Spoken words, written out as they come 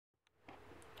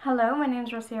Hello, my name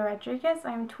is Rocio.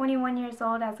 I am 21 years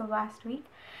old as of last week,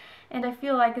 and I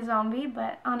feel like a zombie,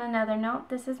 but on another note,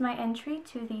 this is my entry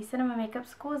to the Cinema Makeup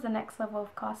School as the next level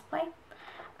of cosplay.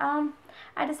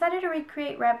 I decided to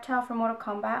recreate Reptile for Mortal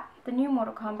Kombat, the new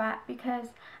Mortal Kombat, because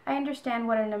I understand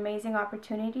what an amazing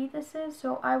opportunity this is,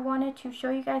 so I wanted to show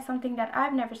you guys something that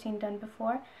I've never seen done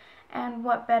before, and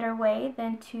what better way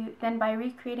than by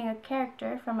recreating a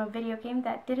character from a video game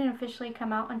that didn't officially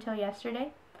come out until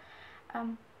yesterday.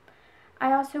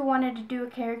 I also wanted to do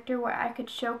a character where I could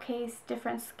showcase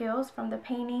different skills from the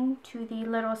painting to the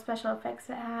little special effects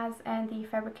it has and the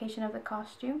fabrication of the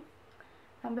costume.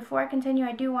 Before I continue,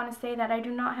 I do want to say that I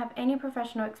do not have any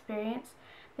professional experience.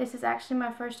 This is actually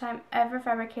my first time ever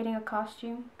fabricating a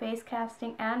costume, base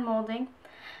casting, and molding.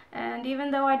 And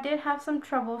even though I did have some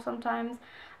trouble sometimes,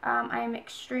 I am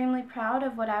extremely proud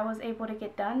of what I was able to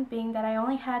get done, being that I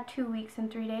only had 2 weeks and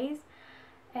 3 days.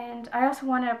 And I also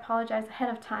want to apologize ahead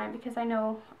of time because I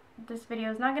know this video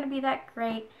is not going to be that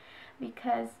great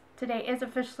because today is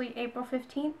officially April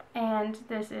 15th and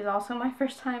this is also my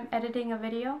first time editing a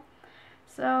video.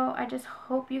 So I just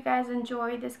hope you guys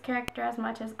enjoy this character as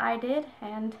much as I did,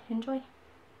 and enjoy.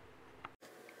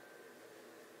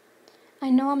 I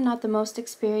know I'm not the most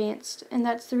experienced, and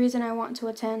that's the reason I want to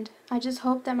attend. I just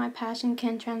hope that my passion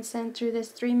can transcend through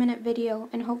this 3-minute video,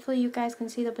 and hopefully you guys can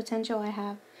see the potential I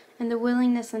have, and the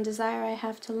willingness and desire I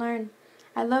have to learn.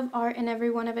 I love art in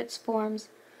every one of its forms.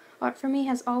 Art for me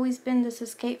has always been this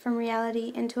escape from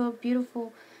reality into a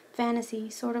beautiful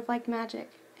fantasy, sort of like magic,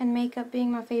 and makeup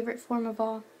being my favorite form of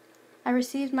all. I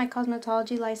received my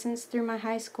cosmetology license through my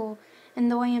high school,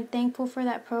 and though I am thankful for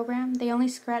that program, they only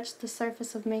scratched the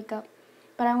surface of makeup.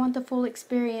 But I want the full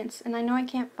experience, and I know I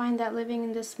can't find that living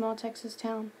in this small Texas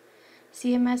town.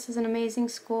 CMS is an amazing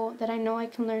school that I know I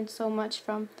can learn so much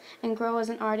from and grow as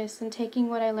an artist, and taking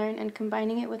what I learn and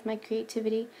combining it with my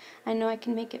creativity, I know I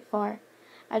can make it far.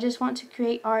 I just want to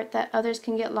create art that others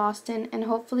can get lost in, and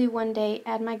hopefully one day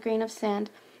add my grain of sand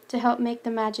to help make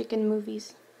the magic in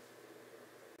movies.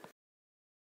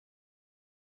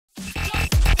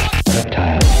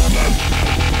 Reptile.